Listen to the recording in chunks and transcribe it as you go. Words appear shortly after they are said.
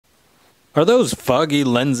Are those foggy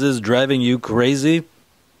lenses driving you crazy?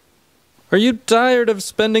 Are you tired of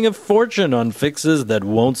spending a fortune on fixes that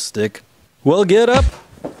won't stick? Well, get up.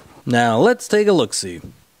 Now let's take a look-see.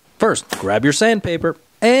 First, grab your sandpaper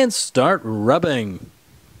and start rubbing.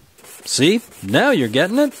 See? Now you're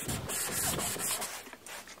getting it.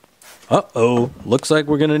 Uh-oh. Looks like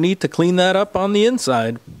we're going to need to clean that up on the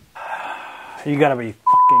inside. You gotta be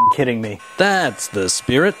fucking kidding me. That's the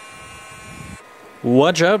spirit.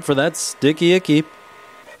 Watch out for that sticky icky.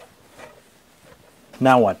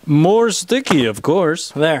 Now what? More sticky, of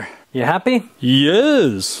course. There. You happy?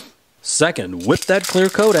 Yes. Second, whip that clear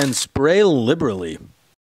coat and spray liberally.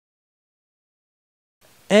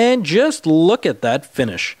 And just look at that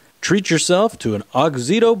finish. Treat yourself to an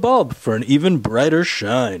Auxito bulb for an even brighter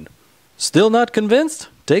shine. Still not convinced?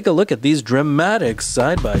 Take a look at these dramatic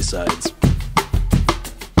side-by-sides.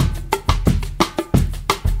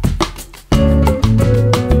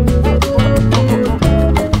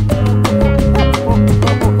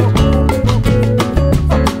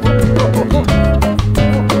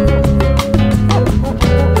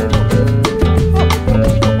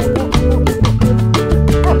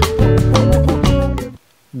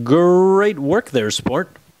 Great work there,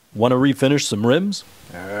 sport. Want to refinish some rims?